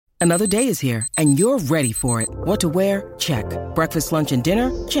Another day is here, and you're ready for it. What to wear? Check. Breakfast, lunch, and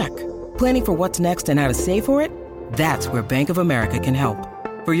dinner? Check. Planning for what's next and how to save for it? That's where Bank of America can help.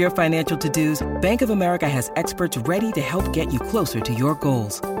 For your financial to-dos, Bank of America has experts ready to help get you closer to your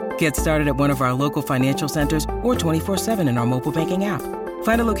goals. Get started at one of our local financial centers or 24/7 in our mobile banking app.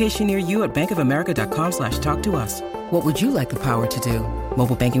 Find a location near you at bankofamerica.com/talktous. What would you like the power to do?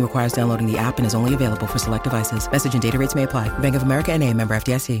 Mobile banking requires downloading the app and is only available for select devices. Message and data rates may apply. Bank of America N.A., member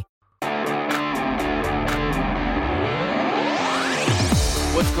FDIC.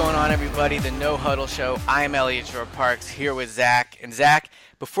 What's going on, everybody? The No Huddle Show. I'm Elliot Shore-Parks here with Zach. And Zach,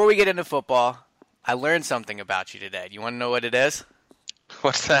 before we get into football, I learned something about you today. Do you want to know what it is?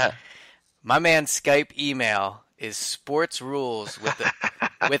 What's that? My man's Skype email is sports rules with the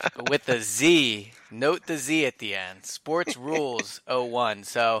with the Z. Note the Z at the end. Sports rules 01.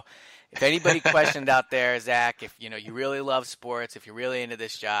 So if anybody questioned out there, Zach, if you really love sports, if you're really into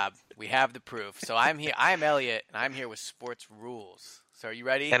this job, we have the proof. So I'm here. I'm Elliot, and I'm here with sports rules. So are you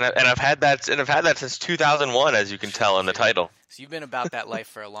ready? And I've had that since 2001, as you can tell in the title. So you've been about that life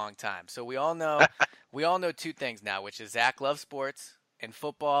for a long time. So we all know two things now, which is Zach loves sports, and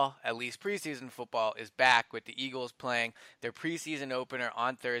football, at least preseason football, is back with the Eagles playing their preseason opener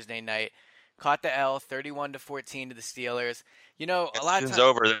on Thursday night. Caught the L 31-14 to the Steelers. A lot of times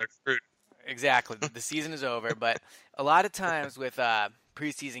over. They're screwed. Exactly. The season is over, but a lot of times with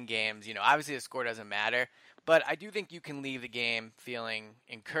preseason games, obviously the score doesn't matter. But I do think you can leave the game feeling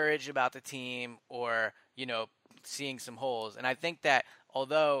encouraged about the team or, seeing some holes. And I think that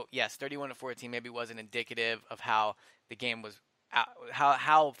although, yes, 31-14 maybe wasn't indicative of how the game was,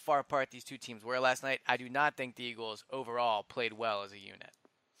 how far apart these two teams were last night, I do not think the Eagles overall played well as a unit.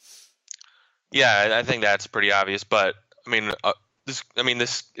 Yeah, I think that's pretty obvious. But, this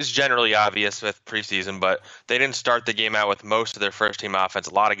is generally obvious with preseason, but they didn't start the game out with most of their first-team offense.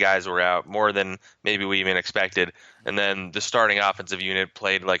 A lot of guys were out, more than maybe we even expected. And then the starting offensive unit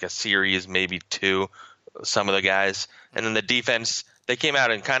played like a series, maybe two, some of the guys. And then the defense, they came out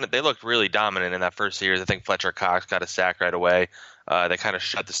and they looked really dominant in that first series. I think Fletcher Cox got a sack right away. They kind of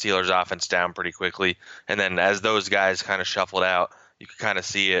shut the Steelers' offense down pretty quickly. And then as those guys kind of shuffled out, you could kind of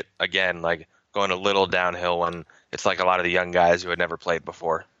see it again, like going a little downhill when it's like a lot of the young guys who had never played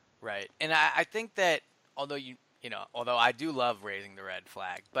before. Right. And I think that although although I do love raising the red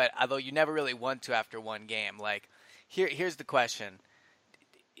flag, but although you never really want to after one game, like here's the question.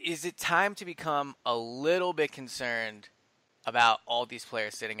 Is it time to become a little bit concerned about all these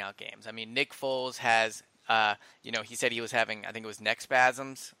players sitting out games? I mean, Nick Foles has, he said he was having, I think it was neck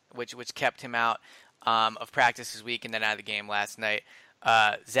spasms, which kept him out of practice this week and then out of the game last night.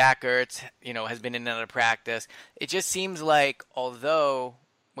 Zach Ertz, has been in and out of practice. It just seems like, although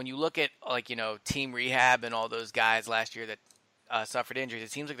when you look at team rehab and all those guys last year that suffered injuries,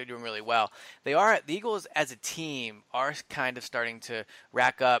 it seems like they're doing really well. The Eagles as a team are kind of starting to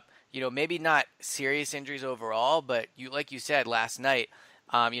rack up, maybe not serious injuries overall, but like you said last night,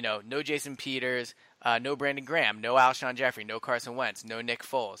 no Jason Peters, no Brandon Graham, no Alshon Jeffrey, no Carson Wentz, no Nick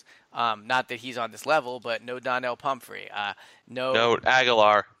Foles. Not that he's on this level, but no Donnell Pumphrey. No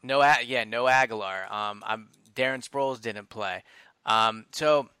Aguilar. No Aguilar. Darren Sproles didn't play.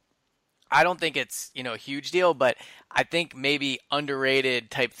 So I don't think it's, a huge deal, but I think maybe underrated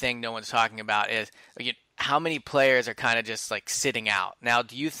type thing no one's talking about is how many players are kind of just like sitting out. Now,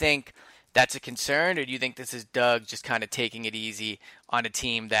 do you think that's a concern, or do you think this is Doug just kind of taking it easy on a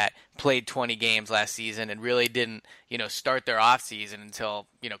team that played 20 games last season and really didn't, start their offseason until,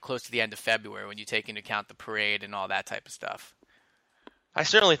 close to the end of February when you take into account the parade and all that type of stuff? I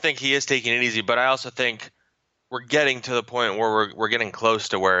certainly think he is taking it easy, but I also think we're getting to the point where we're getting close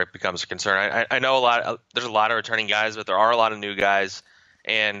to where it becomes a concern. I know there's a lot of returning guys, but there are a lot of new guys,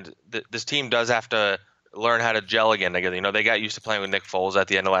 and this team does have to learn how to gel again together. They got used to playing with Nick Foles at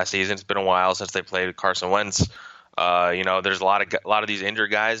the end of last season. It's been a while since they played with Carson Wentz. There's a lot of these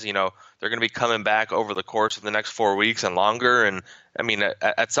injured guys. They're going to be coming back over the course of the next 4 weeks and longer. And I mean,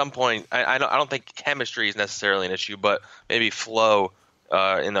 at some point, I don't think chemistry is necessarily an issue, but maybe flow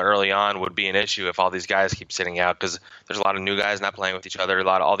in the early on would be an issue if all these guys keep sitting out, because there's a lot of new guys not playing with each other.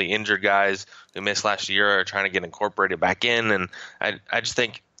 All the injured guys who missed last year are trying to get incorporated back in, and I just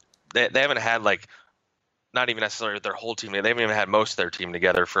think they haven't had not even necessarily their whole team. They haven't even had most of their team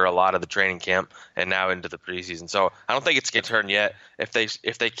together for a lot of the training camp and now into the preseason. So I don't think it's going to turn yet. If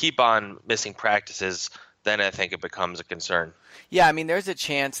they keep on missing practices, then I think it becomes a concern. Yeah, I mean, there's a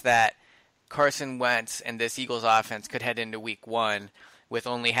chance that Carson Wentz and this Eagles offense could head into week one with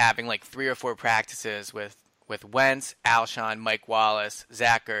only having 3 or 4 practices with Wentz, Alshon, Mike Wallace,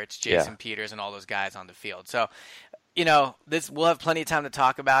 Zach Ertz, Jason Peters, and all those guys on the field. So This we'll have plenty of time to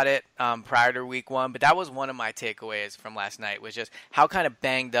talk about it prior to week one, but that was one of my takeaways from last night was just how kind of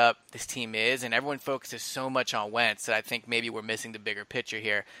banged up this team is, and everyone focuses so much on Wentz that I think maybe we're missing the bigger picture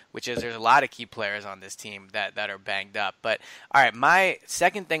here, which is there's a lot of key players on this team that are banged up. But all right, my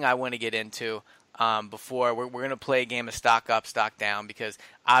second thing I want to get into before we're going to play a game of stock up, stock down, because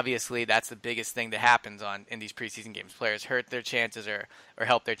obviously that's the biggest thing that happens in these preseason games. Players hurt their chances or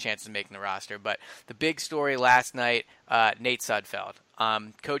help their chances of making the roster. But the big story last night, Nate Sudfeld.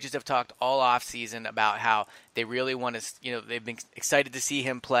 Coaches have talked all off season about how they really want to, they've been excited to see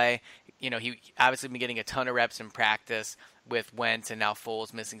him play. He obviously been getting a ton of reps in practice with Wentz and now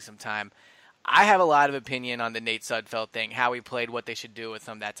Foles missing some time. I have a lot of opinion on the Nate Sudfeld thing, how he played, what they should do with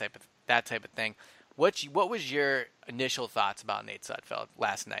him, that type of thing. What was your initial thoughts about Nate Sudfeld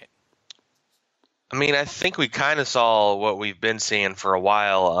last night? I mean, I think we kind of saw what we've been seeing for a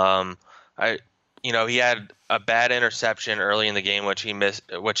while. He had a bad interception early in the game, which he missed,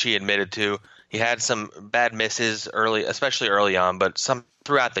 which he admitted to. He had some bad misses early, especially early on, but some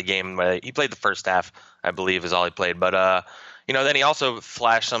throughout the game. He played the first half, I believe, is all he played. But then he also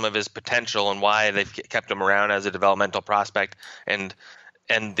flashed some of his potential and why they've kept him around as a developmental prospect.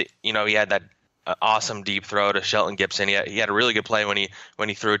 He had that awesome deep throw to Shelton Gibson. He had a really good play when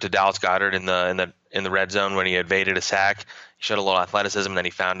he threw it to Dallas Goedert in the red zone when he evaded a sack. He showed a little athleticism, and then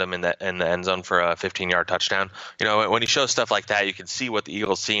he found him in the end zone for a 15-yard touchdown. When he shows stuff like that, you can see what the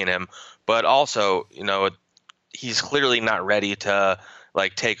Eagles see in him. But also, he's clearly not ready to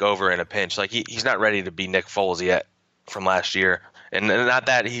take over in a pinch. He's not ready to be Nick Foles yet from last year. And not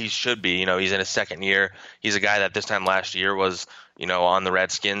that he should be. He's in his second year. He's a guy that this time last year was, on the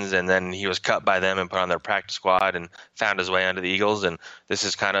Redskins, and then he was cut by them and put on their practice squad and found his way onto the Eagles. And this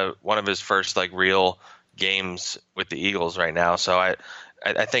is kind of one of his first real games with the Eagles right now. So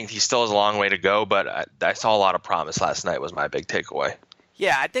I think he still has a long way to go, but I saw a lot of promise last night was my big takeaway.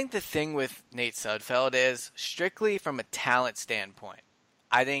 Yeah, I think the thing with Nate Sudfeld is strictly from a talent standpoint,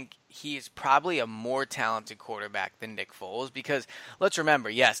 I think he's probably a more talented quarterback than Nick Foles because let's remember,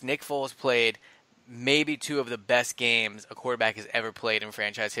 yes, Nick Foles played maybe two of the best games a quarterback has ever played in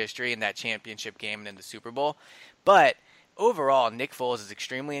franchise history in that championship game and in the Super Bowl. But overall, Nick Foles is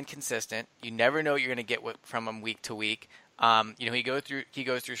extremely inconsistent. You never know what you're going to get from him week to week. He goes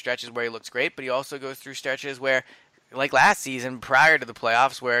through stretches where he looks great, but he also goes through stretches where, like last season, prior to the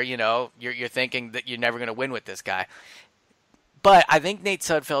playoffs, where you're thinking that you're never going to win with this guy. But I think Nate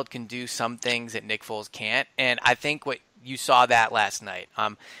Sudfeld can do some things that Nick Foles can't, and I think what you saw that last night.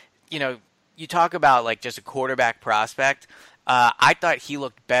 You talk about just a quarterback prospect. I thought he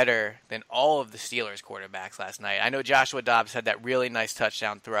looked better than all of the Steelers quarterbacks last night. I know Joshua Dobbs had that really nice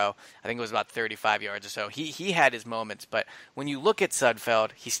touchdown throw. I think it was about 35 yards or so. He had his moments, but when you look at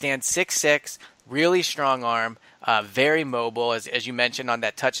Sudfeld, he stands 6'6", really strong arm, very mobile, as you mentioned on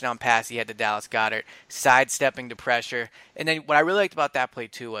that touchdown pass he had to Dallas Goedert, sidestepping to pressure. And then what I really liked about that play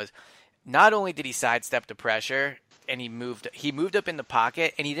too was not only did he sidestep to pressure, and he moved up in the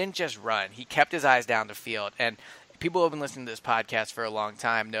pocket, and he didn't just run. He kept his eyes down the field. And people who have been listening to this podcast for a long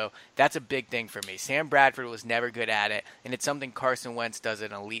time know that's a big thing for me. Sam Bradford was never good at it, and it's something Carson Wentz does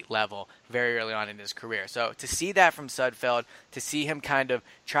at an elite level very early on in his career. So to see that from Sudfeld, to see him kind of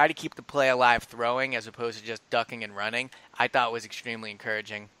try to keep the play alive throwing as opposed to just ducking and running, I thought was extremely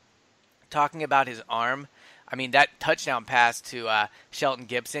encouraging. Talking about his arm, I mean, that touchdown pass to Shelton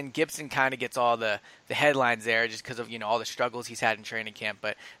Gibson kind of gets all the headlines there just because of, all the struggles he's had in training camp.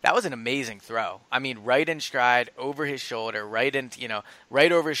 But that was an amazing throw. I mean, right in stride, over his shoulder, right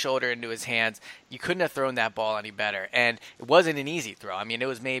over his shoulder into his hands. You couldn't have thrown that ball any better. And it wasn't an easy throw. I mean, it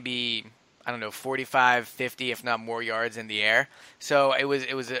was maybe, 45, 50, if not more yards in the air. So it was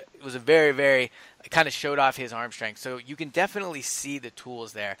a very, very, it kind of showed off his arm strength. So you can definitely see the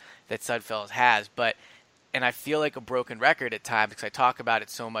tools there that Sudfeld has. And I feel like a broken record at times because I talk about it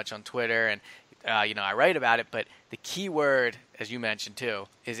so much on Twitter and, I write about it. But the key word, as you mentioned too,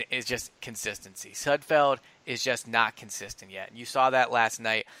 is just consistency. Sudfeld is just not consistent yet. You saw that last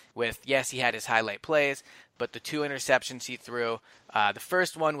night with, yes, he had his highlight plays, but the two interceptions he threw, the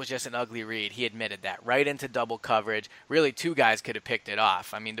first one was just an ugly read. He admitted that. Right into double coverage. Really, two guys could have picked it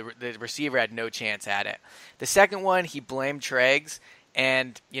off. I mean, the receiver had no chance at it. The second one, he blamed Treggs.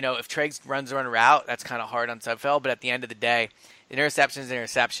 And, if Treggs runs a route, that's kind of hard on Sudfeld. But at the end of the day, interception is an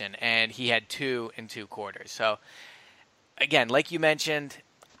interception. And he had 2 in 2 quarters. So, again, like you mentioned,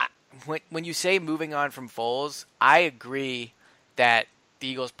 when you say moving on from Foles, I agree that the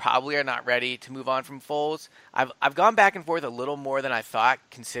Eagles probably are not ready to move on from Foles. I've gone back and forth a little more than I thought,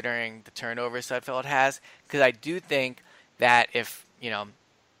 considering the turnover Sudfeld has. Because I do think that if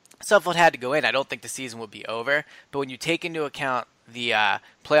Suffolk had to go in, I don't think the season would be over. But when you take into account the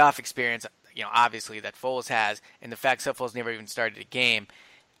playoff experience, obviously that Foles has, and the fact Sudfeld's never even started a game,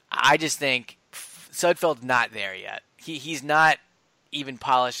 I just think Sudfeld's not there yet. He's not even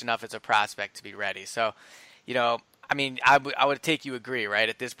polished enough as a prospect to be ready. So, I would take you agree, right?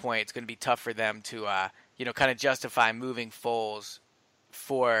 At this point, it's going to be tough for them to, kind of justify moving Foles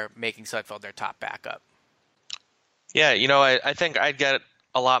for making Sudfeld their top backup. Yeah, I think I'd get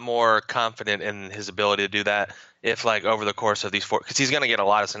a lot more confident in his ability to do that if, like, over the course of these four, because he's going to get a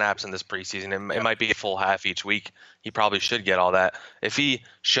lot of snaps in this preseason. It might be a full half each week. He probably should get all that. If he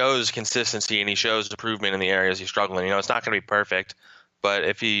shows consistency and he shows improvement in the areas he's struggling, it's not going to be perfect, but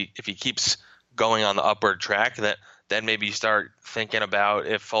if he keeps going on the upward track, then maybe you start thinking about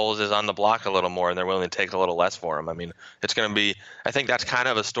if Foles is on the block a little more and they're willing to take a little less for him. I mean, it's going to be – I think that's kind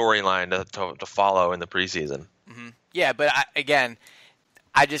of a storyline to follow in the preseason. Mm-hmm. Yeah, but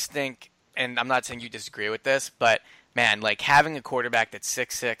I just think – and I'm not saying you disagree with this, but, man, like having a quarterback that's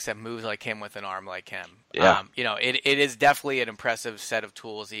 6'6", that moves like him with an arm like him, it is definitely an impressive set of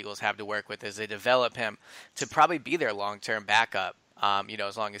tools the Eagles have to work with as they develop him to probably be their long-term backup,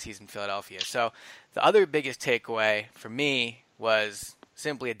 as long as he's in Philadelphia. So the other biggest takeaway for me was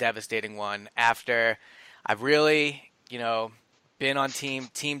simply a devastating one after I've really, been on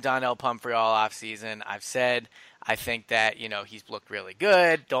team Donnell Pumphrey all offseason. I've said I think that, he's looked really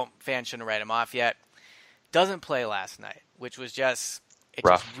good. Fans shouldn't write him off yet. Doesn't play last night, which was just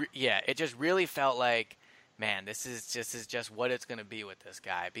rough. It just really felt like, man, this is just what it's going to be with this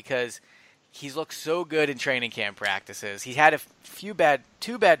guy, because he's looked so good in training camp practices. He's had two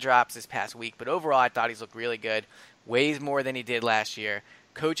bad drops this past week, but overall I thought he's looked really good. Weighs more than he did last year.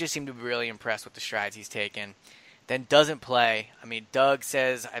 Coaches seem to be really impressed with the strides he's taken. Then doesn't play. I mean, Doug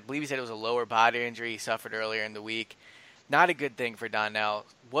says, I believe he said it was a lower body injury he suffered earlier in the week. Not a good thing for Donnell.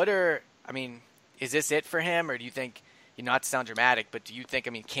 Is this it for him, or do you think, not to sound dramatic, but do you think,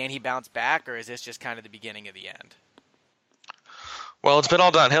 can he bounce back, or is this just kind of the beginning of the end? Well, it's been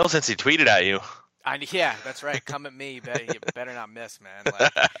all downhill since he tweeted at you. Yeah, that's right. Come at me. You better not miss, man.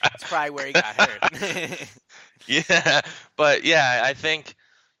 That's probably where he got hurt. Yeah, but yeah, I think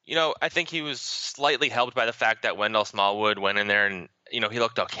he was slightly helped by the fact that Wendell Smallwood went in there and, he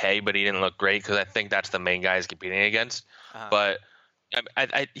looked okay, but he didn't look great, because I think that's the main guy he's competing against. Uh-huh. But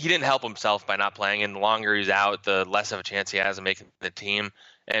he didn't help himself by not playing, and the longer he's out, the less of a chance he has of making the team.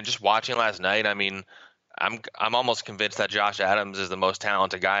 And just watching last night, I'm almost convinced that Josh Adams is the most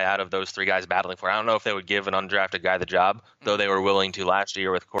talented guy out of those three guys battling for it. I don't know if they would give an undrafted guy the job, though they were willing to last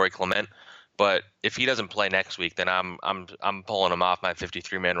year with Corey Clement. But if he doesn't play next week, then I'm pulling him off my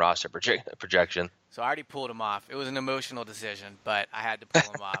 53-man roster projection. So I already pulled him off. It was an emotional decision, but I had to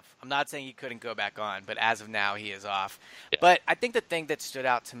pull him off. I'm not saying he couldn't go back on, but as of now, he is off. Yeah. But I think the thing that stood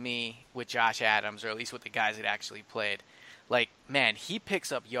out to me with Josh Adams, or at least with the guys that actually played, he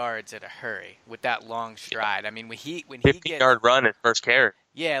picks up yards at a hurry with that long stride. When he gets 50-yard run at first carry.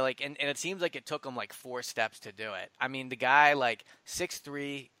 Yeah, and it seems like it took him 4 steps to do it. The guy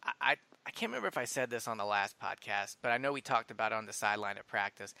 6'3", I can't remember if I said this on the last podcast, but I know we talked about it on the sideline at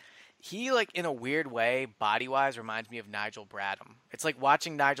practice. He, in a weird way, body-wise, reminds me of Nigel Bradham. It's like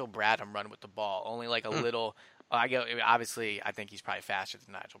watching Nigel Bradham run with the ball, only a little. Obviously, I think he's probably faster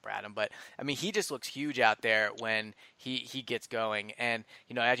than Nigel Bradham, but he just looks huge out there when he gets going. And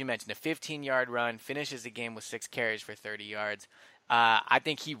as you mentioned, a 15-yard run, finishes the game with 6 carries for 30 yards. I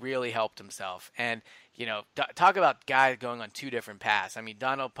think he really helped himself. And talk about guys going on 2 different paths.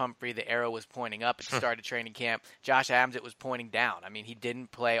 Donald Pumphrey, the arrow was pointing up at the start of training camp. Josh Adams, it was pointing down. He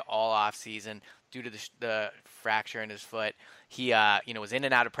didn't play all off season due to the fracture in his foot. He was in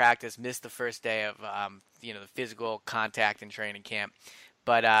and out of practice, missed the first day of the physical contact in training camp.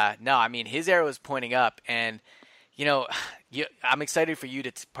 But no, his arrow is pointing up, and I'm excited for you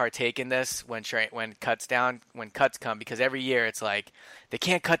to partake in this when cuts come, because every year it's they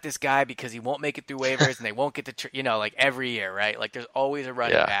can't cut this guy because he won't make it through waivers and they won't get the every year, right? There's always a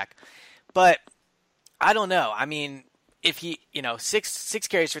running back. But I don't know. If he, 6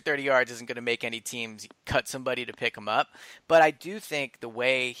 carries for 30 yards isn't going to make any teams cut somebody to pick him up. But I do think the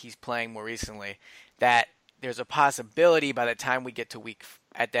way he's playing more recently, that there's a possibility by the time we get to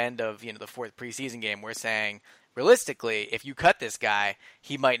at the end of, the 4th preseason game, we're saying, realistically, if you cut this guy,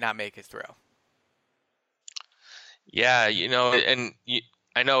 he might not make it through. Yeah,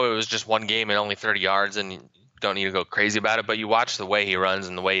 I know it was just one game and only 30 yards, and you don't need to go crazy about it, but you watch the way he runs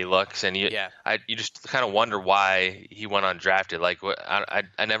and the way he looks, and you just kind of wonder why he went undrafted.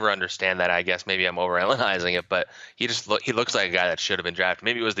 I never understand that. I guess maybe I'm overanalyzing it, but he looks like a guy that should have been drafted.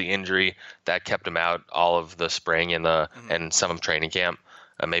 Maybe it was the injury that kept him out all of the spring and and some of training camp.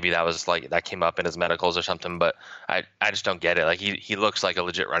 Maybe that was like that came up in his medicals or something, but I just don't get it. Like he looks like a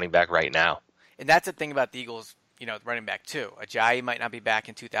legit running back right now. And that's the thing about the Eagles, running back too. Ajayi might not be back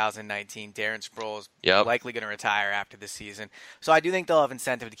in 2019. Darren Sproles likely going to retire after this season. So I do think they'll have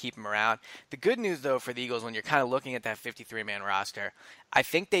incentive to keep him around. The good news, though, for the Eagles, when you're kind of looking at that 53-man roster, I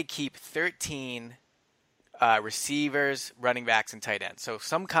think they keep 13 receivers, running backs, and tight ends. So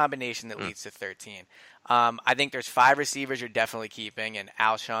some combination that leads to 13. I think there's 5 receivers you're definitely keeping, and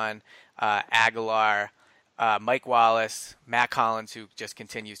Alshon, Aguilar, Mike Wallace, Matt Collins, who just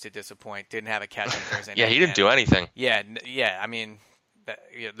continues to disappoint, didn't have a catch on Thursday night. Yeah, he didn't do anything. Yeah. I mean,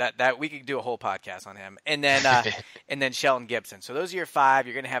 that we could do a whole podcast on him, and then Shelton Gibson. So those are your 5.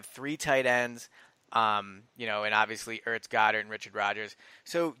 You're going to have 3 tight ends, and obviously Ertz, Goddard, and Richard Rodgers.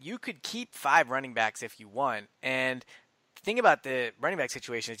 So you could keep 5 running backs if you want. And the thing about the running back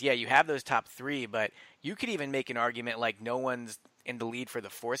situation is, you have those top 3, but you could even make an argument like no one's in the lead for the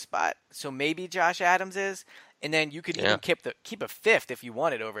 4th spot, so maybe Josh Adams is, and then you could even keep a 5th if you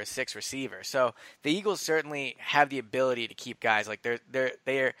wanted over a 6 receiver. So the Eagles certainly have the ability to keep guys. Like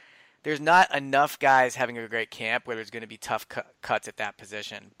there's not enough guys having a great camp where there's going to be tough cuts at that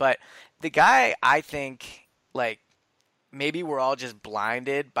position. But the guy, I think, like maybe we're all just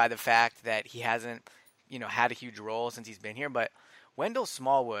blinded by the fact that he hasn't had a huge role since he's been here. But Wendell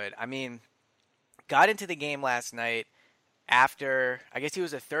Smallwood, I mean, got into the game last night. After, I guess he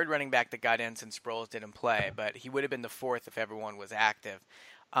was the 3rd running back that got in since Sproles didn't play, but he would have been the 4th if everyone was active.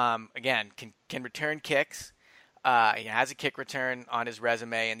 Again, can return kicks. He has a kick return on his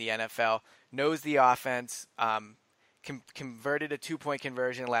resume in the NFL. Knows the offense. Converted a 2-point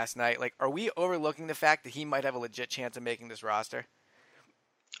conversion last night. Like, are we overlooking the fact that he might have a legit chance of making this roster?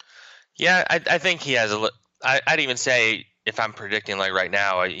 Yeah, I think he has I'd even say if I'm predicting like right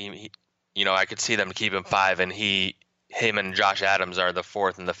now, I could see them keep him 5, and him and Josh Adams are the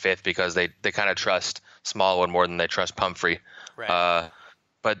 4th and the 5th because they kind of trust Smallwood more than they trust Pumphrey. Right.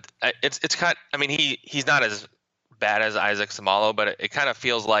 But it's kind. I mean, he's not as bad as Isaac Samalo, but it kind of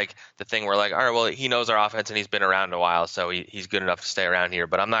feels like the thing where like, all right, well, he knows our offense and he's been around a while, so he's good enough to stay around here.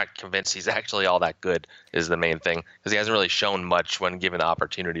 But I'm not convinced he's actually all that good is the main thing, because he hasn't really shown much when given the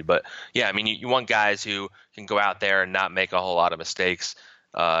opportunity. But yeah, I mean, you want guys who can go out there and not make a whole lot of mistakes.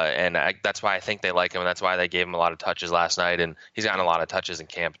 And that's why I think they like him, and that's why they gave him a lot of touches last night, and he's gotten a lot of touches in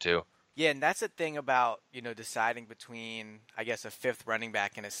camp too. Yeah, and that's the thing about, deciding between, I guess, a 5th running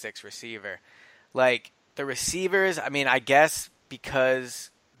back and a 6th receiver. Like, the receivers, I mean, I guess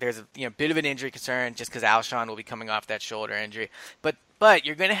because there's a bit of an injury concern just because Alshon will be coming off that shoulder injury. But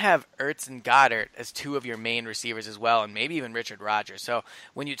you're going to have Ertz and Goddard as 2 of your main receivers as well, and maybe even Richard Rodgers. So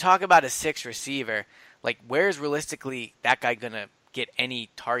when you talk about a 6th receiver, like, where's realistically that guy going to get any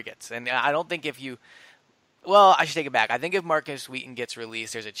targets? And I don't think I should take it back. I think if Marcus Wheaton gets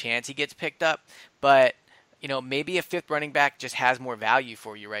released, there's a chance he gets picked up. But, maybe a 5th running back just has more value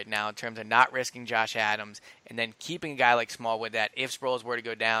for you right now in terms of not risking Josh Adams and then keeping a guy like Smallwood that if Sproles were to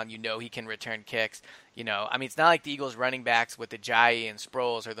go down, he can return kicks. I mean, it's not like the Eagles running backs with Ajayi and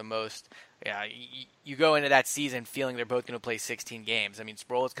Sproles are the most you go into that season feeling they're both going to play 16 games. I mean,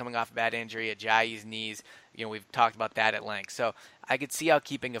 Sproles coming off a bad injury, Ajayi's knees, we've talked about that at length. So I could see how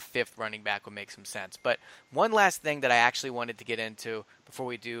keeping a 5th running back would make some sense. But one last thing that I actually wanted to get into before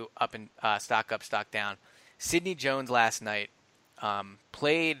we do stock up, stock down. Sidney Jones last night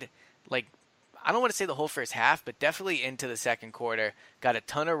played, like, I don't want to say the whole first half, but definitely into the second quarter. Got a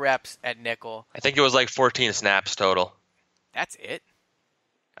ton of reps at nickel. I think it was like 14 snaps total. That's it?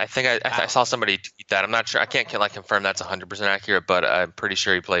 I think I saw somebody tweet that. I'm not sure. I can't confirm that's 100% accurate, but I'm pretty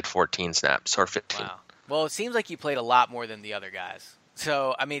sure he played 14 snaps or 15. Wow. Well, it seems like he played a lot more than the other guys.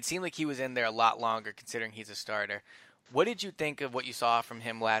 So, I mean, it seemed like he was in there a lot longer considering he's a starter. What did you think of what you saw from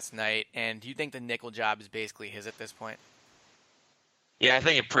him last night, and do you think the nickel job is basically his at this point? Yeah, I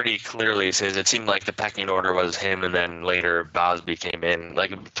think it pretty clearly is his. It seemed like the pecking order was him, and then later Bosby came in.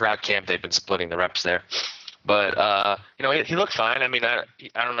 Like, throughout camp, they've been splitting the reps there. But, he looked fine. I mean, I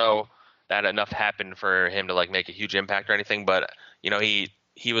don't know that enough happened for him to, like, make a huge impact or anything, but,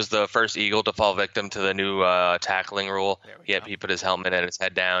 he was the first Eagle to fall victim to the new tackling rule. He put his helmet and his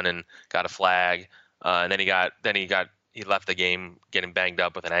head down and got a flag, and then he left the game getting banged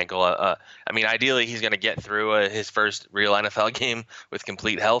up with an ankle. I mean, ideally, he's going to get through his first real NFL game with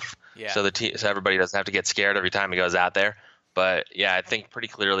complete health, so everybody doesn't have to get scared every time he goes out there. But yeah, I think pretty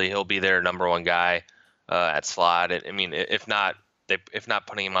clearly he'll be their number 1 guy at slot. I mean, if not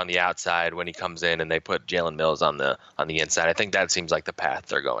putting him on the outside when he comes in and they put Jalen Mills on the inside, I think that seems like the path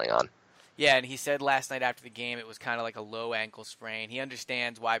they're going on. Yeah, and he said last night after the game it was kind of like a low ankle sprain. He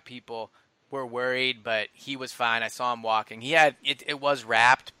understands why people were worried, but he was fine. I saw him walking. He had it was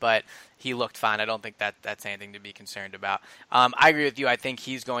wrapped, but he looked fine. I don't think that's anything to be concerned about. I agree with you. I think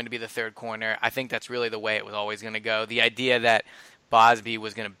he's going to be the third corner. I think that's really the way it was always going to go. The idea that Bosby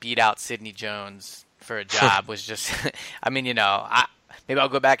was going to beat out Sidney Jones for a job was just, I mean, maybe I'll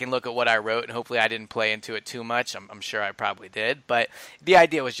go back and look at what I wrote, and hopefully I didn't play into it too much. I'm sure I probably did, but the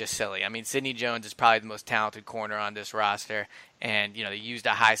idea was just silly. I mean, Sidney Jones is probably the most talented corner on this roster, and they used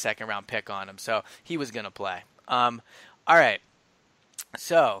a high second-round pick on him, so he was going to play. All right,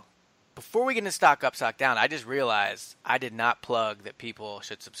 so before we get into Stock Up, Stock Down, I just realized I did not plug that people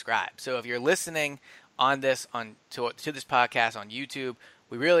should subscribe. So if you're listening to this podcast on YouTube,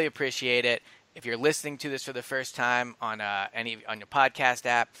 we really appreciate it. If you're listening to this for the first time on your podcast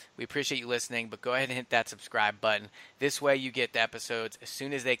app, we appreciate you listening, but go ahead and hit that subscribe button. This way you get the episodes as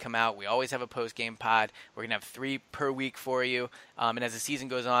soon as they come out. We always have a post-game pod. We're going to have 3 per week for you. And as the season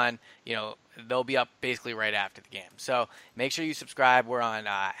goes on, they'll be up basically right after the game. So make sure you subscribe. We're on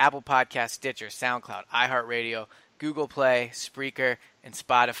Apple Podcasts, Stitcher, SoundCloud, iHeartRadio, Google Play, Spreaker, and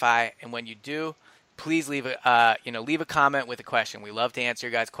Spotify. And when you do, please leave a comment with a question. We love to answer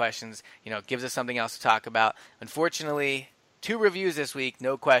your guys' questions. It gives us something else to talk about. Unfortunately, 2 reviews this week,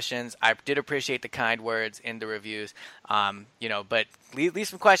 no questions. I did appreciate the kind words in the reviews. But leave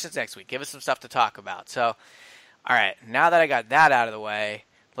some questions next week. Give us some stuff to talk about. So, all right, now that I got that out of the way,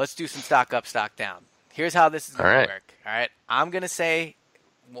 let's do some Stock Up, Stock Down. Here's how this is going to work. All right, I'm going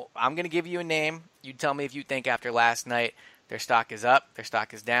to give you a name. You tell me if you think after last night their stock is up, their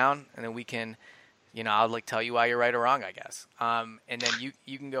stock is down, and then we can I'll tell you why you're right or wrong, I guess. And then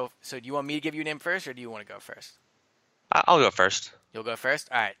you can go. So do you want me to give you a name first, or do you want to go first? I'll go first. You'll go first?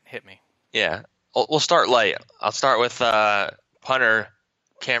 All right, hit me. Yeah. We'll start light. I'll start with punter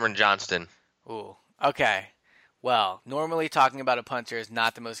Cameron Johnston. Ooh, okay. Well, normally talking about a punter is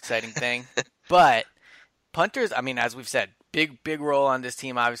not the most exciting thing, but punters, I mean, as we've said, big role on this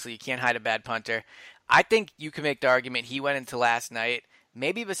team. Obviously, you can't hide a bad punter. I think you can make the argument he went into last night,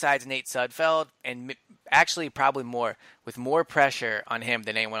 maybe besides Nate Sudfeld, and actually probably with more pressure on him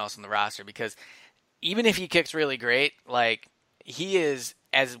than anyone else on the roster, because even if he kicks really great, he is,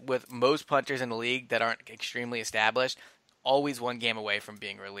 as with most punters in the league that aren't extremely established, always one game away from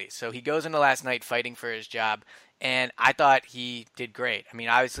being released. So he goes into last night fighting for his job, and I thought he did great. I mean,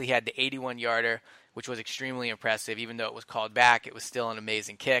 obviously he had the 81-yarder, which was extremely impressive. Even though it was called back, it was still an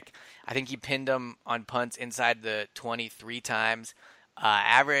amazing kick. I think he pinned him on punts inside the 23 times.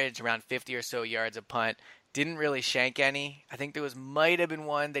 Average around 50 or so yards a punt. Didn't really shank any. I think there might have been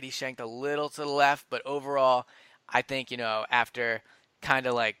one that he shanked a little to the left, but overall, I think, after kind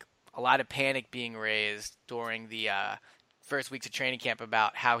of a lot of panic being raised during the first weeks of training camp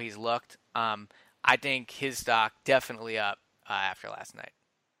about how he's looked, I think his stock definitely up after last night.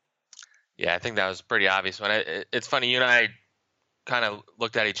 Yeah, I think that was pretty obvious. It's funny, you and I kind of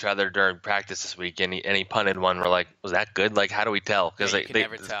looked at each other during practice this week, and he punted one. We're like, was that good? How do we tell? Because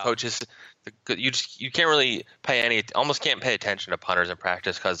the coaches, you can't really almost can't pay attention to punters in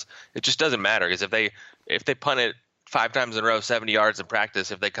practice, because it just doesn't matter. Because if they punt it 5 times in a row, 70 yards in practice,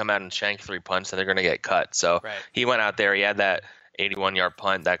 if they come out and shank 3 punts, then they're going to get cut. So He went out there, he had that 81-yard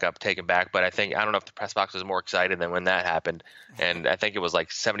punt that got taken back, but I don't know if the press box was more excited than when that happened, and I think it was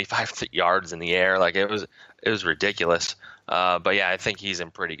 75 yards in the air. It was ridiculous. But yeah, I think he's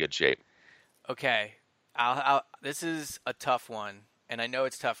in pretty good shape. Okay, this is a tough one, and I know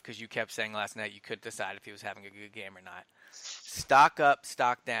it's tough because you kept saying last night you could decide if he was having a good game or not. Stock up,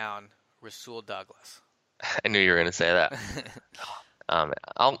 stock down, Rasul Douglas. I knew you were going to say that.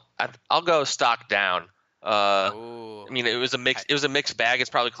 I'll go stock down. I mean, it was a mixed bag. It's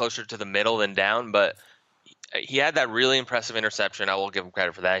probably closer to the middle than down, but he had that really impressive interception. I will give him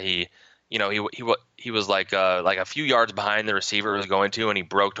credit for that. He was a few yards behind the receiver was going to, and he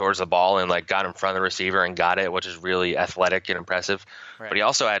broke towards the ball and got in front of the receiver and got it, which is really athletic and impressive. Right. But he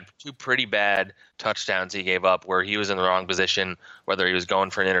also had 2 pretty bad touchdowns he gave up where he was in the wrong position, whether he was going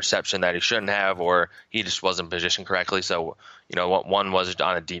for an interception that he shouldn't have, or he just wasn't positioned correctly. So, one was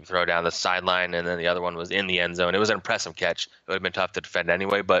on a deep throw down the sideline, and then the other one was in the end zone. It was an impressive catch. It would have been tough to defend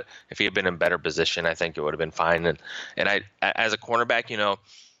anyway, but if he had been in better position, I think it would have been fine. And I, as a cornerback,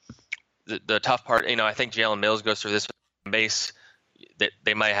 the tough part, I think Jalen Mills goes through this base.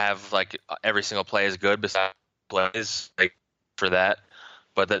 They might have every single play is good besides plays for that.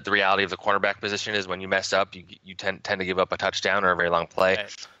 But the reality of the cornerback position is when you mess up, you tend to give up a touchdown or a very long play.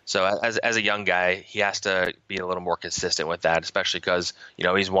 Right. So as a young guy, he has to be a little more consistent with that, especially because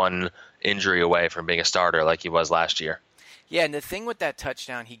he's one injury away from being a starter like he was last year. Yeah, and the thing with that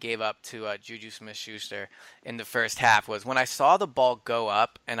touchdown he gave up to Juju Smith-Schuster in the first half was when I saw the ball go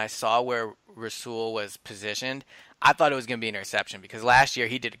up and I saw where Rasul was positioned, I thought it was going to be an interception because last year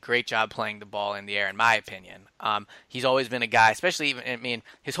he did a great job playing the ball in the air, in my opinion. He's always been a guy, especially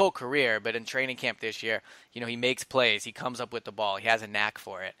his whole career, but in training camp this year, he makes plays. He comes up with the ball. He has a knack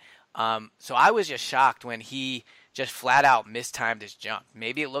for it. So I was just shocked when he just flat out mistimed his jump.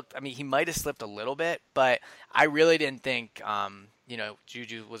 Maybe he might have slipped a little bit, but I really didn't think,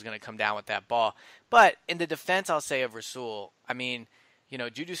 Juju was going to come down with that ball. But in the defense, I'll say of Rasul,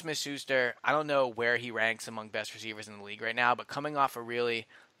 Juju Smith-Schuster, I don't know where he ranks among best receivers in the league right now, but coming off a really,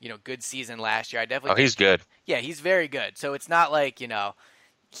 good season last year, I definitely he's good. Yeah, he's very good. So it's not like,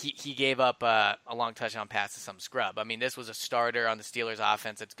 he gave up a long touchdown pass to some scrub. I mean, this was a starter on the Steelers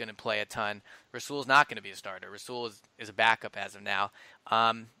offense that's going to play a ton. Rasul's not going to be a starter. Rasul is a backup as of now.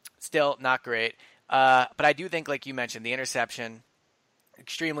 Still not great. But I do think, like you mentioned, the interception,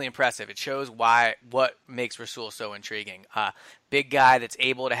 extremely impressive. It shows what makes Rasul so intriguing. Big guy that's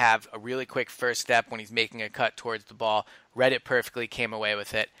able to have a really quick first step when he's making a cut towards the ball. Read it perfectly, came away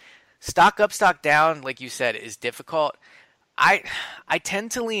with it. Stock up, stock down, like you said, is difficult. I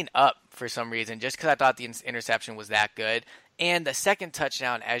tend to lean up for some reason just because I thought the interception was that good. And the second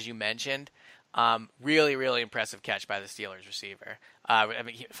touchdown, as you mentioned, really, really impressive catch by the Steelers receiver.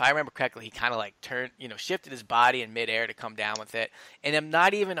 If I remember correctly, he kind of like shifted his body in midair to come down with it. And I'm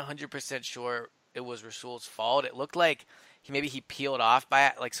not even 100% sure it was Rasul's fault. It looked like he peeled off by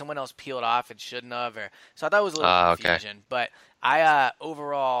it, like someone else peeled off and shouldn't have. So I thought it was a little confusion. Okay. But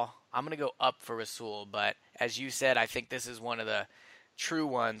overall, I'm going to go up for Rasul. But as you said, I think this is one of the true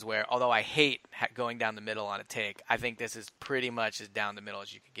ones where, although I hate going down the middle on a take, I think this is pretty much as down the middle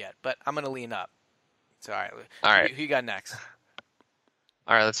as you could get. But I'm going to lean up. So, all right. Who you got next?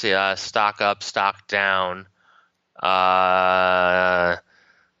 All right, let's see. Stock up, stock down. Let's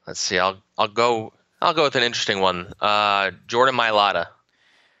see. I'll go with an interesting one. Jordan Mailata.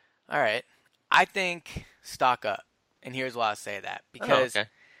 All right. I think stock up. And here's why I say that. Because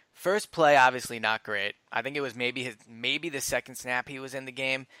first play, obviously not great. I think it was maybe the second snap he was in the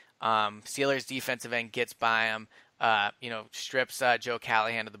game. Steelers defensive end gets by him, strips Joe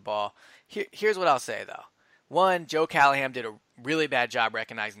Callahan of the ball. Here's what I'll say, though. One, Joe Callahan did a really bad job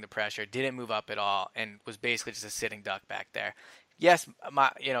recognizing the pressure, didn't move up at all, and was basically just a sitting duck back there. Yes,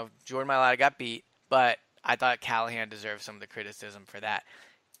 Jordan Mailata got beat, but I thought Callahan deserved some of the criticism for that.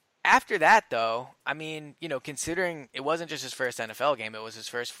 After that, though, considering it wasn't just his first NFL game, it was his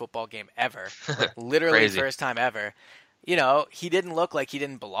first football game ever, literally first time ever, he didn't look like he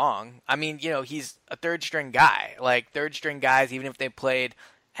didn't belong. He's a third-string guy. Like, third-string guys, even if they played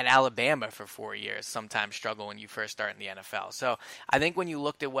at Alabama for 4 years, sometimes struggle when you first start in the NFL. So I think when you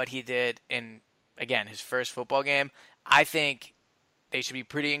looked at what he did in, again, his first football game, I think they should be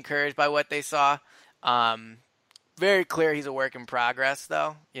pretty encouraged by what they saw. Very clear he's a work in progress,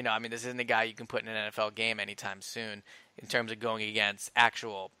 though. This isn't a guy you can put in an NFL game anytime soon in terms of going against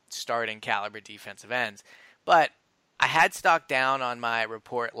actual starting caliber defensive ends. But I had stock down on my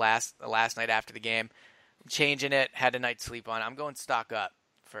report last night after the game. I'm changing it, had a night's sleep on it. I'm going stock up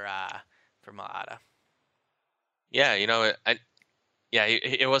for Mailata. Yeah,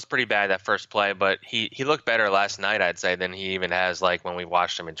 it was pretty bad that first play, but he looked better last night, I'd say, than he even has like when we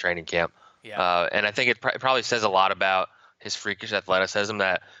watched him in training camp. Yeah. And I think it probably says a lot about his freakish athleticism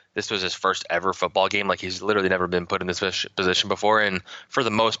that this was his first ever football game. Like, he's literally never been put in this position before, and for the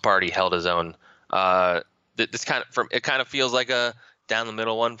most part, he held his own. It kind of feels like a down the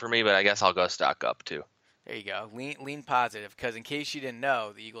middle one for me, but I guess I'll go stock up too. There you go. Lean positive, because in case you didn't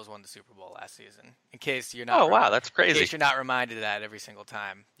know, the Eagles won the Super Bowl last season. In case you're not. Oh, wow, that's crazy. In case you're not reminded of that every single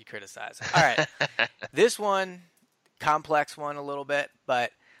time you criticize. All right, this one, complex one a little bit,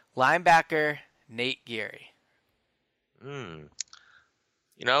 but linebacker Nate Geary.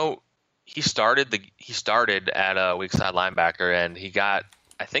 He started at a weak side linebacker, and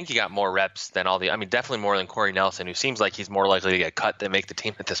I think he got more reps than definitely more than Corey Nelson, who seems like he's more likely to get cut than make the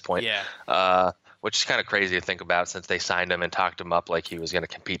team at this point. Yeah. Which is kind of crazy to think about since they signed him and talked him up like he was going to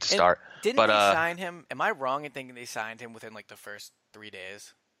compete to start. Didn't they sign him? Am I wrong in thinking they signed him within like the first 3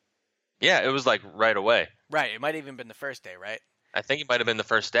 days? Yeah, it was like right away. Right. It might have even been the first day, right? I think it might have been the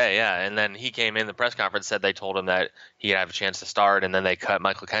first day, yeah. And then he came in the press conference, said they told him that he'd have a chance to start, and then they cut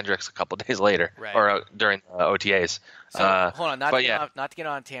Michael Kendricks a couple days later, right, or during OTAs. So hold on, not to get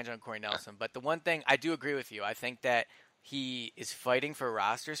on a tangent on Corey Nelson, but the one thing I do agree with you, I think that he is fighting for a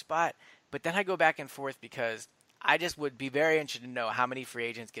roster spot, but then I go back and forth because I just would be very interested to know how many free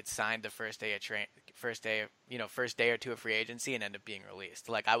agents get signed the first day first day or two of free agency and end up being released.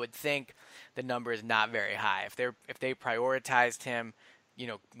 Like, I would think the number is not very high. If they prioritized him,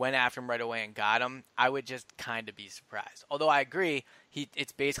 went after him right away and got him, I would just kind of be surprised. Although I agree,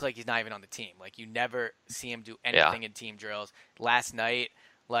 it's basically like he's not even on the team. Like, you never see him do anything in team drills. Last night,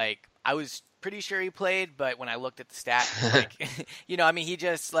 like, I was pretty sure he played, but when I looked at the stats, like, he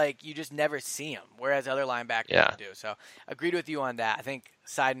just, like, you just never see him, whereas other linebackers do. So, agreed with you on that. I think,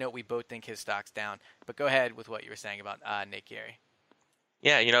 side note, we both think his stock's down. But go ahead with what you were saying about Nate Gary.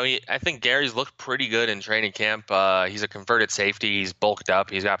 Yeah, I think Gary's looked pretty good in training camp. He's a converted safety. He's bulked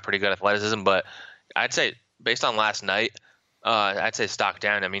up. He's got pretty good athleticism. But I'd say, based on last night, I'd say stock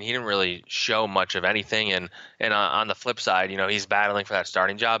down. I mean, he didn't really show much of anything. And on the flip side, you, he's battling for that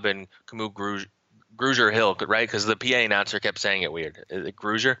starting job. And Camus Grugier Hill, right? Because the PA announcer kept saying it weird. Is it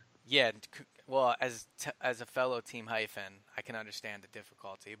Grugier? Yeah. Well, as a fellow team hyphen, I can understand the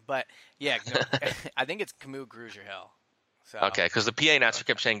difficulty. But, yeah, I think it's Camus Grugier Hill. So, okay, because the PA announcer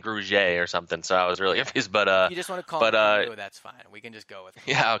kept saying Grugier or something, so I was really confused. But you just want to call him Camus, that's fine. We can just go with him.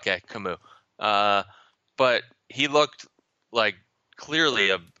 Yeah, okay, Camus. But he looked like clearly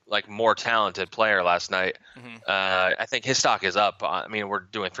a more talented player last night. Mm-hmm. I think his stock is up. I mean, we're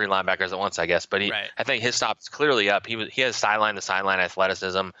doing three linebackers at once, I guess, but I think his stock is clearly up. He has sideline to sideline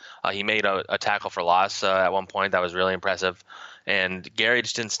athleticism. He made a tackle for loss at one point that was really impressive. And Gary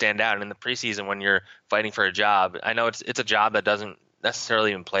just didn't stand out. And in the preseason, when you're fighting for a job, I know it's a job that doesn't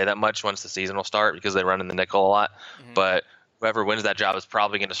necessarily even play that much once the season will start because they run in the nickel a lot. Mm-hmm. But whoever wins that job is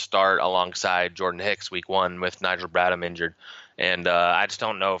probably going to start alongside Jordan Hicks week 1 with Nigel Bradham injured. And I just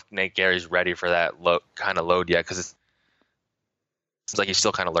don't know if Nate Gary's ready for that kind of load yet because it's like he's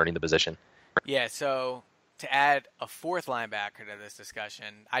still kind of learning the position. Yeah, so to add a fourth linebacker to this discussion,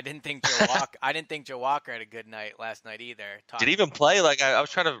 I didn't think Joe Walker had a good night last night either. Did he even play? Like I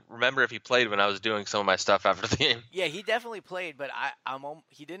was trying to remember if he played when I was doing some of my stuff after the game. Yeah, he definitely played, but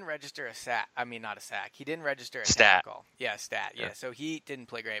he didn't register a sack. I mean, not a sack. He didn't register a tackle. Yeah, stat. Yeah, so he didn't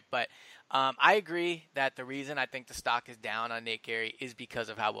play great. But I agree that the reason I think the stock is down on Nate Gary is because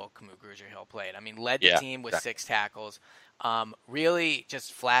of how well Camus Grugier Hill played. I mean, led the team with 6 tackles. Really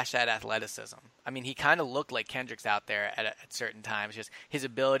just flashed that athleticism. I mean, he kind of looked like Kendricks out there at certain times, just his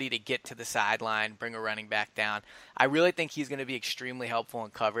ability to get to the sideline, bring a running back down. I really think he's going to be extremely helpful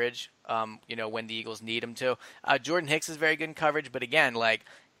in coverage, when the Eagles need him to. Jordan Hicks is very good in coverage, but again, like,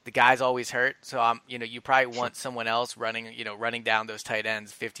 the guy's always hurt, so you probably want someone else running down those tight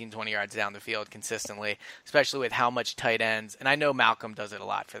ends 15, 20 yards down the field consistently, especially with how much tight ends, and I know Malcolm does it a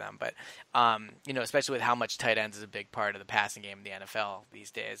lot for them, but especially with how much tight ends is a big part of the passing game in the NFL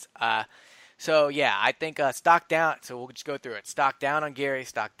these days. So yeah, I think stock down. So we'll just go through it. Stock down on Gary,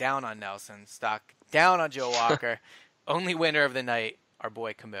 stock down on Nelson, stock down on Joe Walker. Only winner of the night, our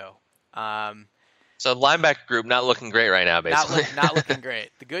boy Camus. So linebacker group not looking great right now, basically. Not looking great.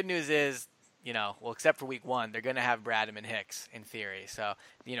 The good news is, except for week 1, they're going to have Bradham and Hicks in theory. So,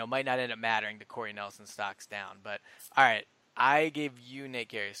 might not end up mattering to Corey Nelson stocks down. But, all right, I gave you Nate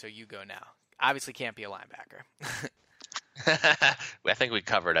Gary, so you go now. Obviously can't be a linebacker. I think we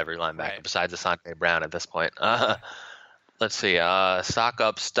covered every linebacker besides Asante Brown at this point. Let's see. Stock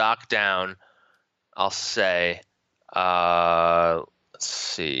up, stock down. I'll say, let's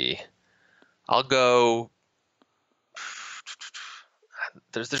see. I'll go.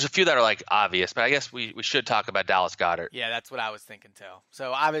 There's a few that are like obvious, but I guess we should talk about Dallas Goedert. Yeah, that's what I was thinking too.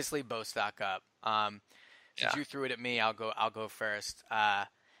 So obviously both stock up. Since you threw it at me, I'll go first. I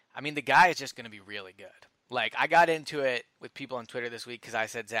mean, the guy is just going to be really good. Like, I got into it with people on Twitter this week because I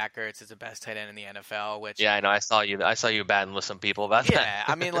said Zach Ertz is the best tight end in the NFL. Which I know. I saw you batting with some people about that. Yeah,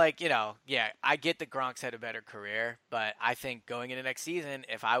 I mean, like, I get that Gronk's had a better career, but I think going into next season,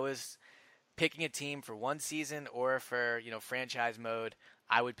 if I was picking a team for one season or for, franchise mode,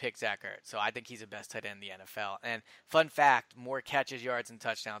 I would pick Zach Ertz. So I think he's the best tight end in the NFL. And fun fact, more catches, yards, and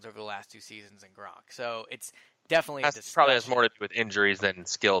touchdowns over the last 2 seasons than Gronk. So it's definitely probably has more to do with injuries than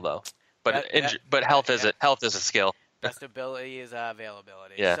skill, though. But health is a skill. Best ability is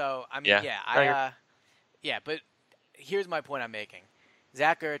availability. Yeah. So I mean, but here's my point I'm making.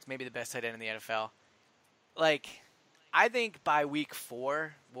 Zach Ertz may be the best tight end in the NFL. Like, I think by week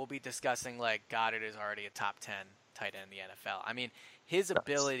 4 we'll be discussing like Goddard is already a top 10 tight end in the NFL. I mean, his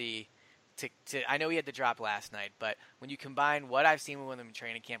ability to I know he had the drop last night, but when you combine what I've seen with him in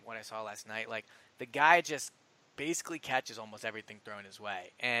training camp, what I saw last night, like, the guy just basically catches almost everything thrown his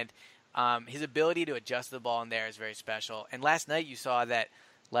way. And his ability to adjust the ball in there is very special. And last night you saw that,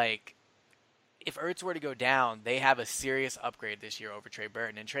 like, if Ertz were to go down, they have a serious upgrade this year over Trey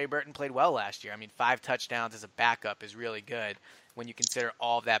Burton. And Trey Burton played well last year. I mean, 5 touchdowns as a backup is really good when you consider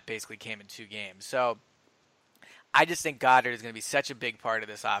all of that basically came in 2 games. So I just think Goddard is going to be such a big part of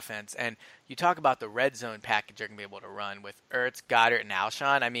this offense. And you talk about the red zone package they're going to be able to run with Ertz, Goddard, and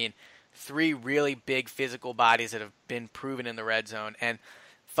Alshon. I mean, 3 really big physical bodies that have been proven in the red zone. And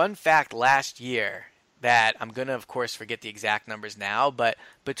fun fact, last year that I'm going to, of course, forget the exact numbers now, but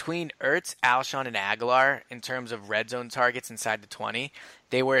between Ertz, Alshon, and Aguilar, in terms of red zone targets inside the 20,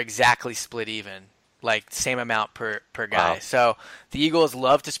 they were exactly split even, like same amount per guy. Wow. So the Eagles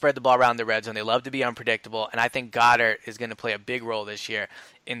love to spread the ball around the red zone. They love to be unpredictable, and I think Goddard is going to play a big role this year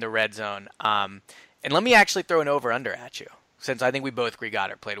in the red zone. And let me actually throw an over-under at you, since I think we both agree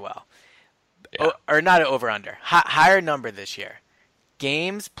Goddard played well. Yeah. Or not an over-under. Higher number this year.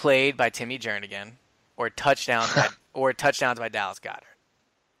 Games played by Timmy Jernigan or touchdowns by Dallas Goddard.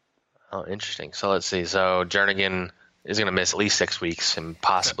 Oh, interesting. So let's see. So Jernigan is going to miss at least 6 weeks and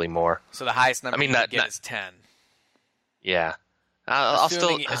possibly more. So the highest number you can get is 10. Yeah.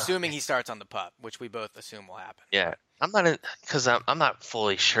 Assuming he starts on the pup, which we both assume will happen. Yeah. I'm not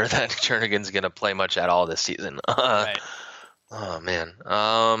fully sure that Jernigan's going to play much at all this season. Right. Oh man.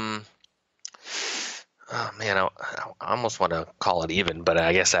 Oh man, I almost want to call it even, but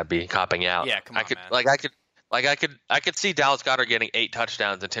I guess that'd be copping out. Yeah, come on, man. I could see Dallas Goedert getting 8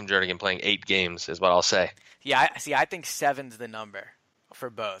 touchdowns and Tim Jernigan playing 8 games is what I'll say. Yeah, I think 7's the number for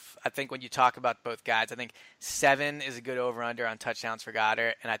both. I think when you talk about both guys, I think 7 is a good over-under on touchdowns for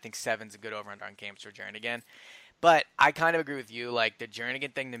Goddard, and I think 7's a good over-under on games for Jernigan. But I kind of agree with you. Like, the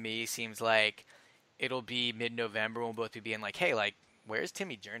Jernigan thing to me seems like it'll be mid-November when we'll both be being like, hey, like, where's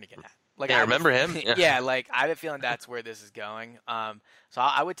Timmy Jernigan at? Like, yeah, remember him? Yeah, like, I have a feeling that's where this is going. So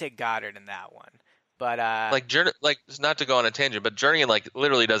I would take Goddard in that one. But not to go on a tangent, but Jernigan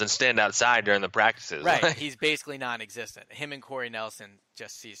literally doesn't stand outside during the practices. Right, he's basically non-existent. Him and Corey Nelson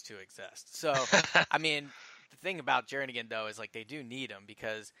just cease to exist. So, I mean, the thing about Jernigan though is like they do need him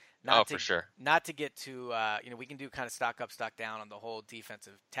because for sure. Not to get to we can do kind of stock up, stock down on the whole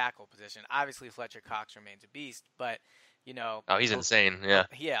defensive tackle position. Obviously, Fletcher Cox remains a beast, but he's insane. Yeah.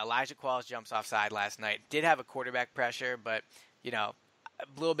 Yeah, Elijah Qualls jumps offside last night. Did have a quarterback pressure, but a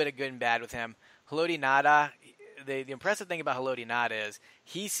little bit of good and bad with him. Haloti Ngata, the impressive thing about Haloti Ngata is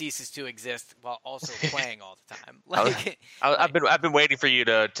he ceases to exist while also playing all the time. I've been waiting for you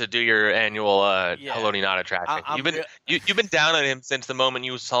to do your annual Haloti Ngata tracking. You've been down on him since the moment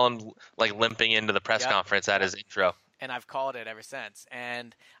you saw him limping into the press conference at his intro. And I've called it ever since.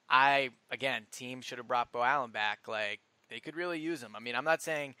 And team should have brought Bo Allen back. Like, they could really use him. I mean, I'm not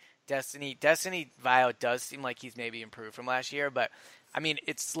saying Destiny Vio does seem like he's maybe improved from last year, but I mean,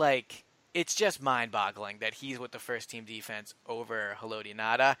 it's just mind-boggling that he's with the first-team defense over Haloti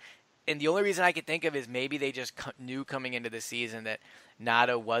Ngata. And the only reason I could think of is maybe they just knew coming into the season that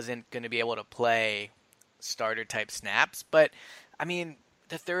Ngata wasn't going to be able to play starter-type snaps. But, I mean,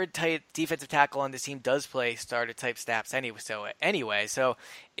 the third-type defensive tackle on this team does play starter-type snaps anyway. So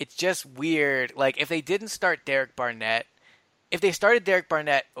it's just weird. Like, if they didn't start Derek Barnett, if they started Derek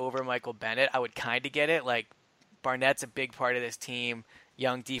Barnett over Michael Bennett, I would kind of get it. Like, Barnett's a big part of this team.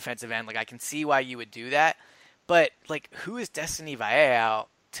 Young defensive end. Like, I can see why you would do that. But, who is Destiny Vallejao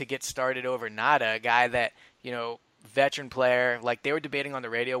to get started over Ngata, a guy that, veteran player. Like, they were debating on the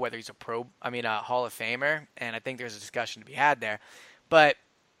radio whether he's a Hall of Famer, and I think there's a discussion to be had there. But,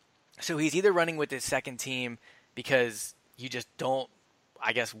 so he's either running with his second team because you just don't,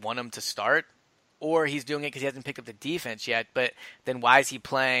 I guess, want him to start, or he's doing it because he hasn't picked up the defense yet. But then why is he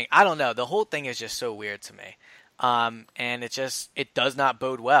playing? I don't know. The whole thing is just so weird to me. And it does not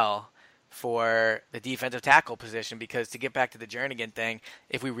bode well for the defensive tackle position because to get back to the Jernigan thing,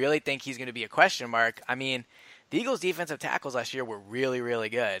 if we really think he's going to be a question mark, I mean, the Eagles' defensive tackles last year were really, really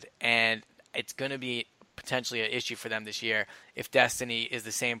good, and it's going to be potentially an issue for them this year if Destiny is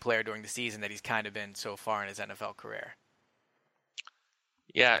the same player during the season that he's kind of been so far in his NFL career.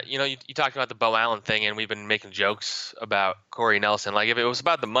 Yeah, you talked about the Bo Allen thing, and we've been making jokes about Corey Nelson. Like, if it was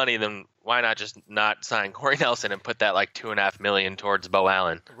about the money, then why not just not sign Corey Nelson and put that $2.5 million towards Bo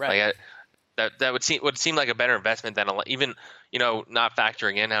Allen? Right. That would seem like a better investment than even not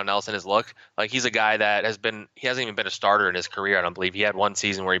factoring in how Nelson has looked. Like, he's a guy that he hasn't even been a starter in his career. I don't believe he had one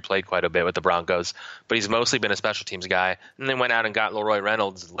season where he played quite a bit with the Broncos, but he's mostly been a special teams guy. And then went out and got Leroy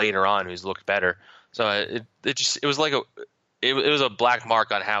Reynolds later on, who's looked better. So it was a black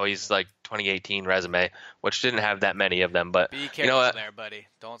mark on how he's 2018 resume, which didn't have that many of them. But be careful there, buddy.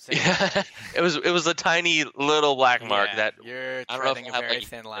 Don't say that. it was a tiny little black mark that you're treading a very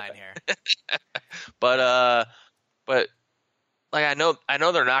thin line here. But like I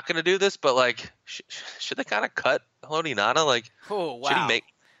know they're not going to do this, but like should they kind of cut Haloti Ngata? Like, Oh, wow. should he make?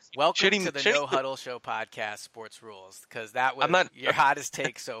 Welcome to the No Huddle Show podcast, Sports Rules, because that was your hottest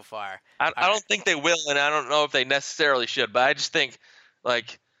take so far. I don't think they will, and I don't know if they necessarily should, but I just think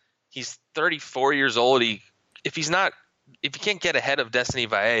like he's 34 years old. If he can't get ahead of Destiny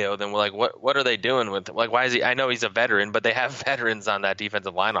Vallejo, then we're like, what are they doing with him? Like, why is he? I know he's a veteran, but they have veterans on that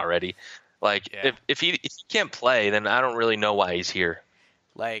defensive line already. Like, if he can't play, then I don't really know why he's here.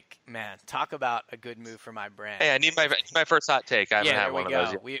 Like, man, talk about a good move for my brand. Hey, I need my first hot take. I haven't had one of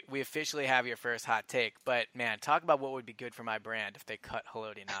those yet. We officially have your first hot take, but man, talk about what would be good for my brand if they cut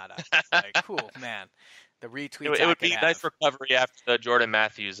Haloti Ngata. Like, cool, man. The retweets. It would be a nice recovery after the Jordan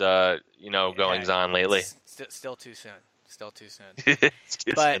Matthews, goings on lately. Still too soon. Still too soon.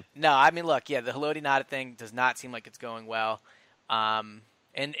 But no, I mean, look, the Haloti Ngata thing does not seem like it's going well, and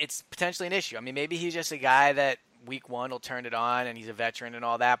it's potentially an issue. I mean, maybe he's just a guy that week one will turn it on and he's a veteran and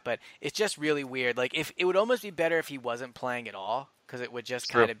all that, but it's just really weird. Like, if it would almost be better if he wasn't playing at all, because it would just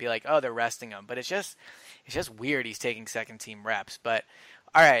kind of be like, oh, they're resting him. But it's just weird he's taking second team reps. But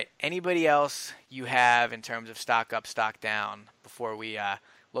all right, anybody else you have in terms of stock up, stock down before we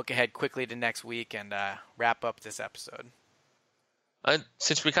look ahead quickly to next week and wrap up this episode?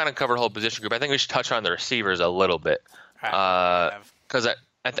 Since we kind of covered the whole position group, I think we should touch on the receivers a little bit. Because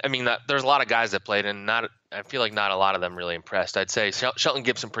I mean, there's a lot of guys that played, and I feel like not a lot of them really impressed. I'd say Shelton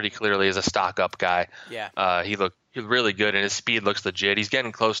Gibson pretty clearly is a stock-up guy. Yeah. He looked really good, and his speed looks legit. He's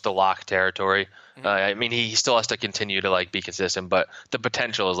getting close to lock territory. Mm-hmm. I mean, he still has to continue to like be consistent, but the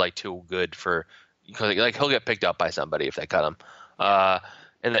potential is like too good because like he'll get picked up by somebody if they cut him.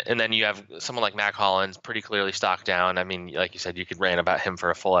 And then you have someone like Mac Hollins, pretty clearly stocked down. I mean, like you said, you could rant about him for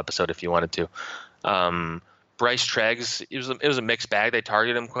a full episode if you wanted to. Bryce Treggs, it was a mixed bag. They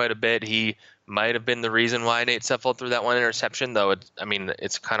targeted him quite a bit. He might have been the reason why Nate Seffold threw that one interception, though.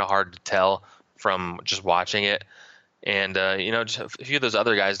 It's kind of hard to tell from just watching it. And just a few of those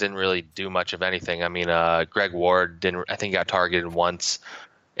other guys didn't really do much of anything. I mean, Greg Ward didn't. I think he got targeted once.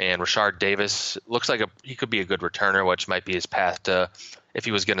 And Rashard Davis looks like he could be a good returner, which might be his path to. If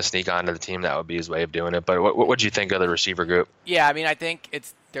he was going to sneak onto the team, that would be his way of doing it. But what do you think of the receiver group? Yeah, I mean, I think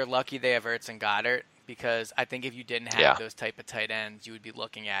they're lucky they have Ertz and Goddard, because I think if you didn't have those type of tight ends, you would be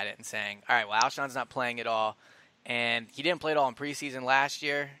looking at it and saying, all right, well, Alshon's not playing at all, and he didn't play at all in preseason last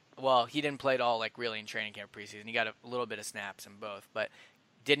year. Well, he didn't play at all like really in training camp preseason. He got a little bit of snaps in both, but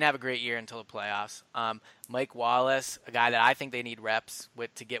didn't have a great year until the playoffs. Mike Wallace, a guy that I think they need reps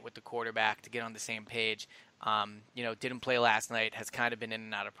to get with the quarterback, to get on the same page. Didn't play last night, has kind of been in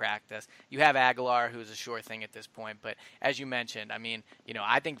and out of practice. You have Aguilar, who's a sure thing at this point. But as you mentioned, I mean,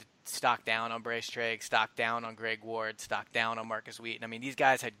 I think stock down on Bryce Tregg, stock down on Greg Ward, stock down on Marcus Wheaton. I mean, these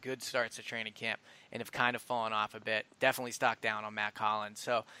guys had good starts to training camp and have kind of fallen off a bit. Definitely stock down on Matt Collins.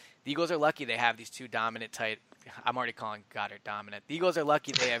 So the Eagles are lucky they have these two dominant I'm already calling Goddard dominant. The Eagles are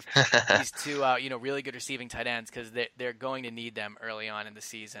lucky they have these two, really good receiving tight ends, because they're going to need them early on in the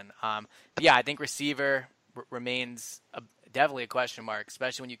season. I think receiver remains definitely a question mark,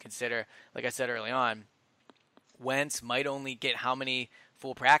 especially when you consider, like I said early on, Wentz might only get how many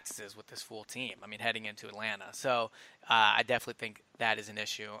full practices with this full team. I mean, heading into Atlanta. So I definitely think that is an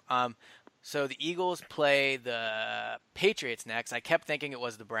issue. So the Eagles play the Patriots next. I kept thinking it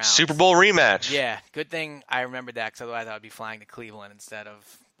was the Browns. Super Bowl rematch. Yeah, good thing I remembered that, because otherwise I would be flying to Cleveland instead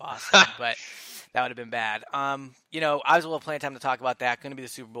of Boston. But that would have been bad. I was a little plenty of time to talk about that. Going to be the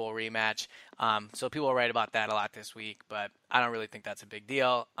Super Bowl rematch. So people will write about that a lot this week, but I don't really think that's a big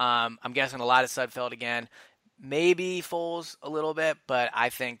deal. I'm guessing a lot of Sudfeld again. Maybe Foles a little bit, but I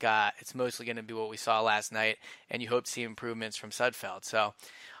think it's mostly going to be what we saw last night, and you hope to see improvements from Sudfeld. So,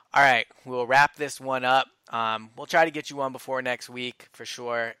 all right, we'll wrap this one up. We'll try to get you on before next week for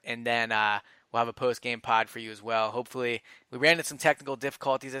sure, and then we'll have a post-game pod for you as well. Hopefully, we ran into some technical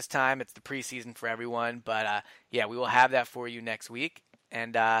difficulties this time. It's the preseason for everyone, but we will have that for you next week.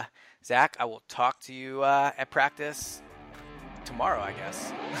 And Zach, I will talk to you at practice tomorrow, I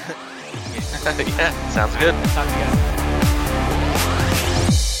guess. Yeah, sounds good. Talk to you guys.